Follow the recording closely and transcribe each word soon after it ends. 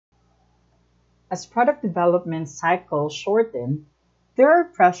As product development cycles shorten, there are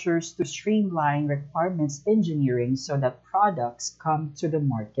pressures to streamline requirements engineering so that products come to the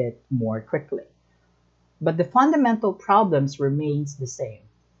market more quickly. But the fundamental problems remains the same: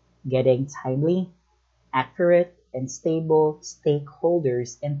 getting timely, accurate, and stable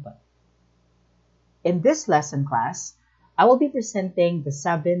stakeholders' input. In this lesson class, I will be presenting the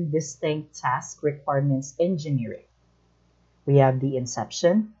 7 distinct task requirements engineering. We have the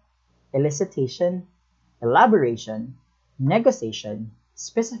inception, elicitation, elaboration, negotiation,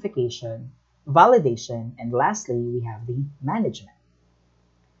 specification, validation, and lastly, we have the management.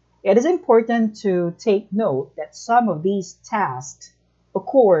 It is important to take note that some of these tasks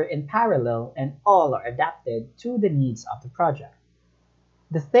occur in parallel and all are adapted to the needs of the project.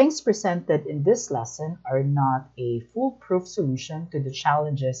 The things presented in this lesson are not a foolproof solution to the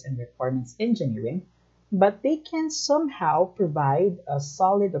challenges in requirements engineering, but they can somehow provide a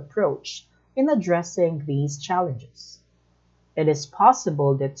solid approach in addressing these challenges. It is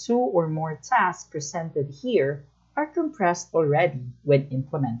possible that 2 or more tasks presented here are compressed already when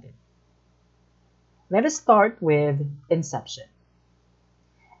implemented. Let us start with inception.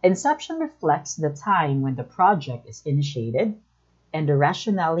 Inception reflects the time when the project is initiated and the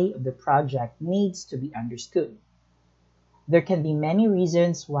rationality of the project needs to be understood. There can be many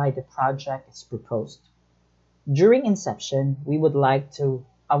reasons why the project is proposed. During inception, we would like to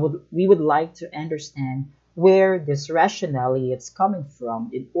understand where this rationality is coming from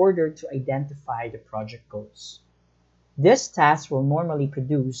in order to identify the project goals. This task will normally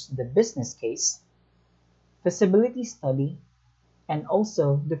produce the business case, feasibility study, and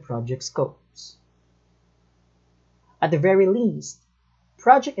also the project scopes. At the very least,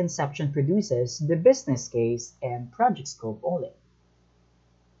 project inception produces the business case and project scope only.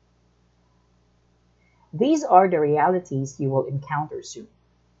 These are the realities you will encounter soon.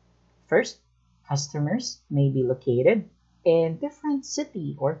 First, customers may be located in different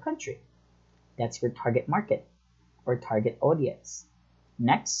city or country. That's your target market or target audience.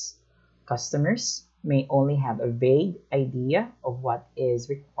 Next, customers may only have a vague idea of what is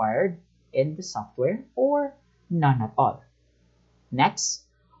required in the software or none at all. Next,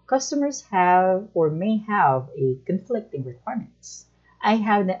 customers have or may have a conflicting requirements. I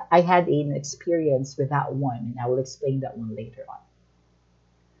had an experience with that one, and I will explain that one later on.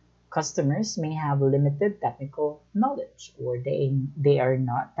 Customers may have limited technical knowledge or they are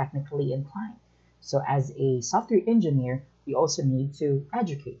not technically inclined. So as a software engineer, we also need to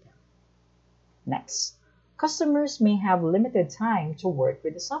educate them. Next, customers may have limited time to work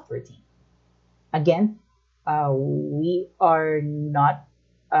with the software team. Again, we are not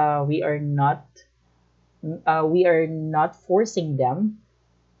forcing them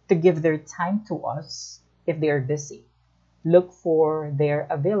to give their time to us if they are busy. Look for their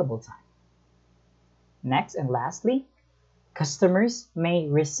available time. Next and lastly, customers may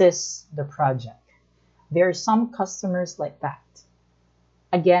resist the project. There are some customers like that.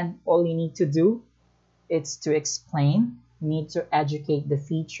 Again, all you need to do is to explain, you need to educate the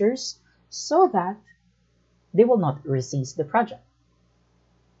features so that they will not resist the project.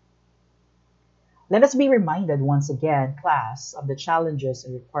 Let us be reminded once again, class, of the challenges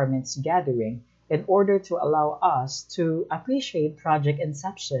and requirements gathering in order to allow us to appreciate project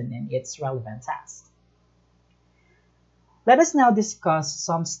inception and its relevant tasks. Let us now discuss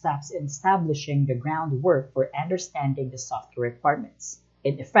some steps in establishing the groundwork for understanding the software requirements.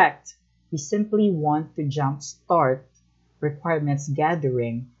 In effect, we simply want to jumpstart requirements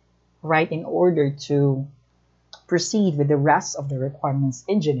gathering right in order to proceed with the rest of the requirements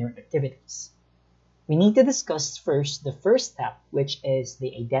engineering activities. We need to discuss first the first step, which is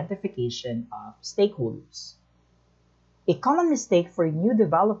the identification of stakeholders. A common mistake for new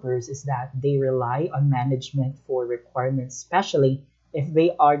developers is that they rely on management for requirements, especially if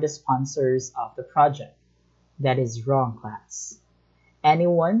they are the sponsors of the project. That is wrong, class.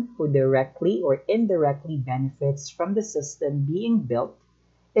 Anyone who directly or indirectly benefits from the system being built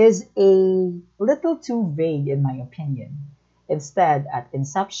is a little too vague in my opinion. Instead, at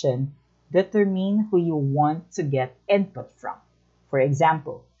inception, determine who you want to get input from. For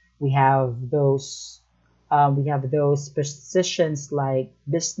example, we have those positions like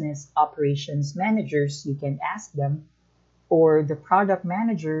business operations managers. You can ask them, or the product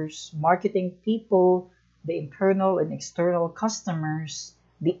managers, marketing people, the internal and external customers,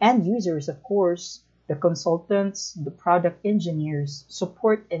 the end users, of course, the consultants, the product engineers,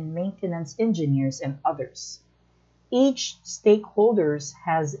 support and maintenance engineers, and others. Each stakeholders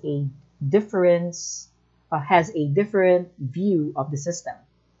has a different view of the system,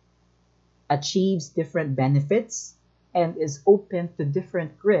 achieves different benefits, and is open to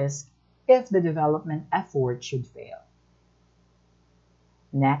different risks if the development effort should fail.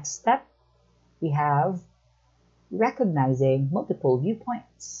 Next step, we have recognizing multiple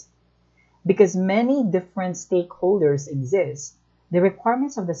viewpoints. Because many different stakeholders exist, the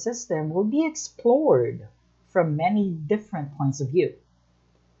requirements of the system will be explored from many different points of view.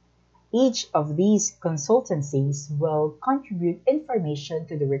 Each of these consultancies will contribute information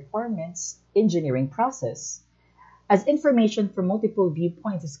to the requirements engineering process. As information from multiple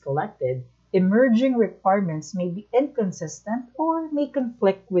viewpoints is collected, emerging requirements may be inconsistent or may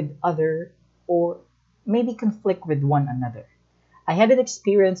conflict with other or maybe conflict with one another. I had an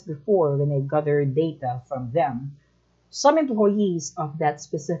experience before when I gathered data from them. Some employees of that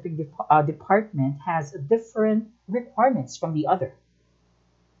specific department has different requirements from the other.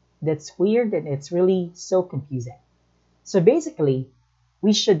 That's weird and it's really so confusing. So basically,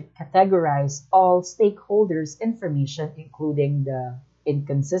 we should categorize all stakeholders' information, including the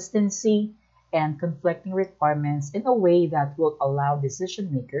inconsistency and conflicting requirements, in a way that will allow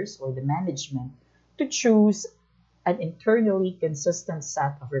decision makers or the management to choose an internally consistent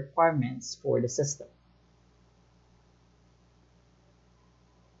set of requirements for the system.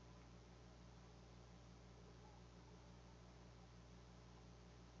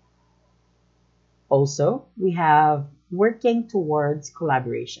 Also, we have working towards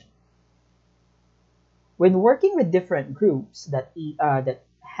collaboration. When working with different groups that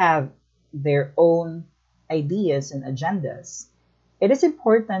have their own ideas and agendas, it is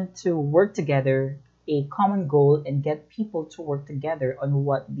important to work together a common goal and get people to work together on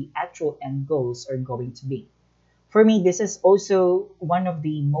what the actual end goals are going to be. For me, this is also one of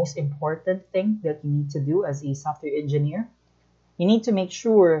the most important things that you need to do as a software engineer. You need to make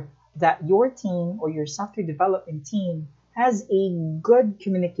sure that your team or your software development team has a good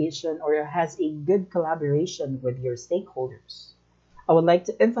communication or has a good collaboration with your stakeholders. I would like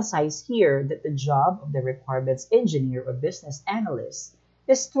to emphasize here that the job of the requirements engineer or business analyst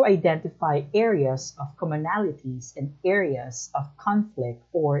is to identify areas of commonalities and areas of conflict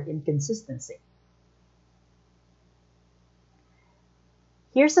or inconsistency.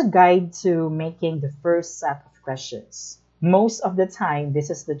 Here's a guide to making the first set of questions. Most of the time, this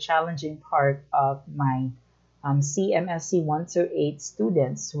is the challenging part of my CMSC 128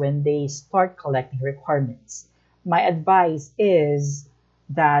 students when they start collecting requirements. My advice is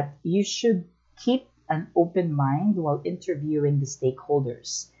that you should keep an open mind while interviewing the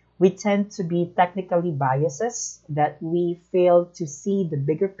stakeholders. We tend to be technically biased, that we fail to see the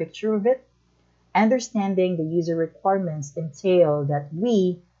bigger picture of it. Understanding the user requirements entail that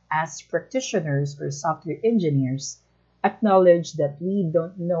we, as practitioners or software engineers, acknowledge that we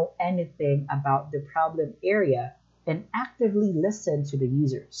don't know anything about the problem area and actively listen to the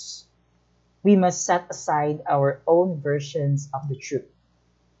users. We must set aside our own versions of the truth.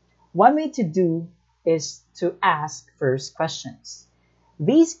 One way to do is to ask first questions.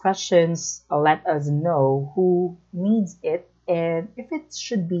 These questions let us know who needs it and if it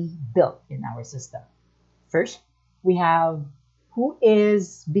should be built in our system. First, we have who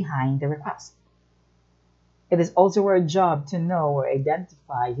is behind the request. It is also our job to know or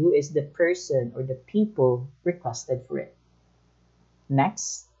identify who is the person or the people requested for it.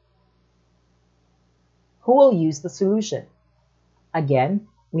 Next, who will use the solution? Again,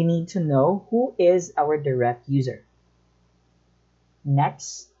 we need to know who is our direct user.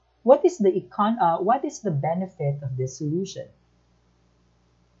 Next, what is the benefit of this solution?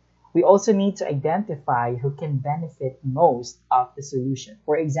 We also need to identify who can benefit most of the solution.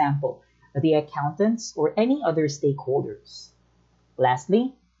 For example, the accountants or any other stakeholders.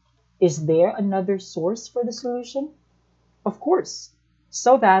 Lastly, is there another source for the solution? Of course,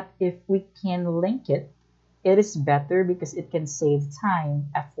 so that if we can link it, it is better because it can save time,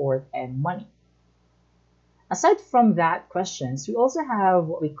 effort, and money. Aside from that questions, we also have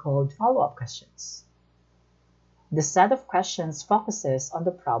what we call follow-up questions. The set of questions focuses on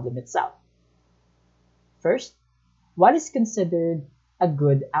the problem itself. First, what is considered a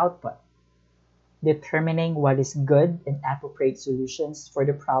good output? Determining what is good and appropriate solutions for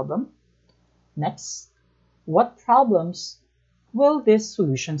the problem. Next, what problems will this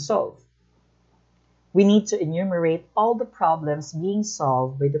solution solve? We need to enumerate all the problems being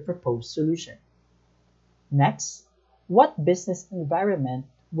solved by the proposed solution. Next, what business environment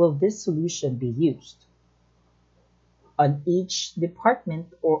will this solution be used? On which department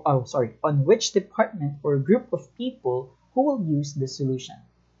or group of people who will use the solution?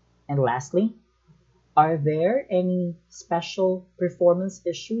 And lastly, are there any special performance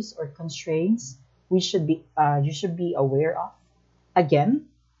issues or constraints you should be aware of? Again,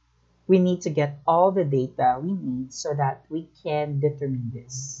 we need to get all the data we need so that we can determine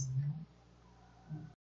this.